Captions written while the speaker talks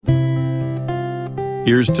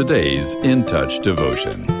Here's today's In Touch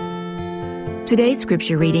devotion. Today's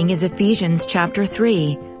scripture reading is Ephesians chapter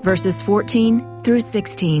 3, verses 14 through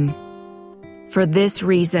 16. For this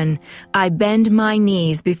reason, I bend my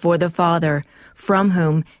knees before the Father, from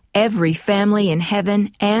whom every family in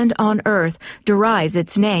heaven and on earth derives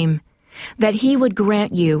its name, that he would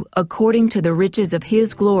grant you, according to the riches of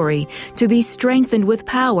his glory, to be strengthened with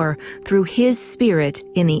power through his Spirit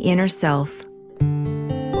in the inner self.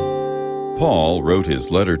 Paul wrote his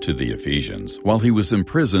letter to the Ephesians while he was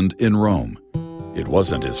imprisoned in Rome. It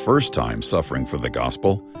wasn't his first time suffering for the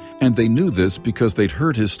gospel, and they knew this because they'd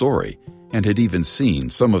heard his story and had even seen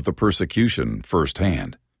some of the persecution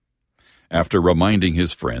firsthand. After reminding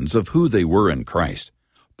his friends of who they were in Christ,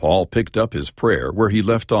 Paul picked up his prayer where he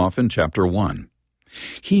left off in chapter 1.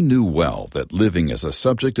 He knew well that living as a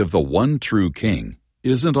subject of the one true King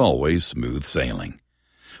isn't always smooth sailing.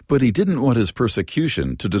 But he didn't want his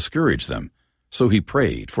persecution to discourage them, so he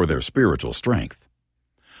prayed for their spiritual strength.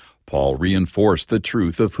 Paul reinforced the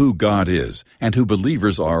truth of who God is and who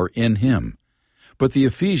believers are in Him. But the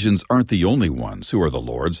Ephesians aren't the only ones who are the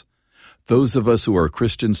Lord's. Those of us who are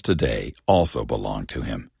Christians today also belong to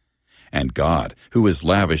Him. And God, who has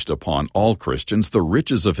lavished upon all Christians the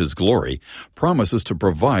riches of His glory, promises to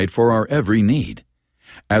provide for our every need.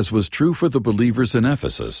 As was true for the believers in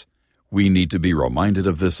Ephesus, we need to be reminded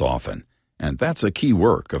of this often, and that's a key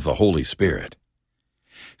work of the Holy Spirit.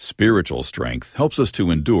 Spiritual strength helps us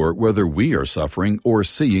to endure whether we are suffering or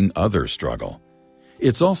seeing others struggle.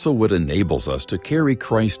 It's also what enables us to carry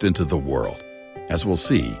Christ into the world, as we'll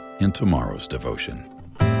see in tomorrow's devotion.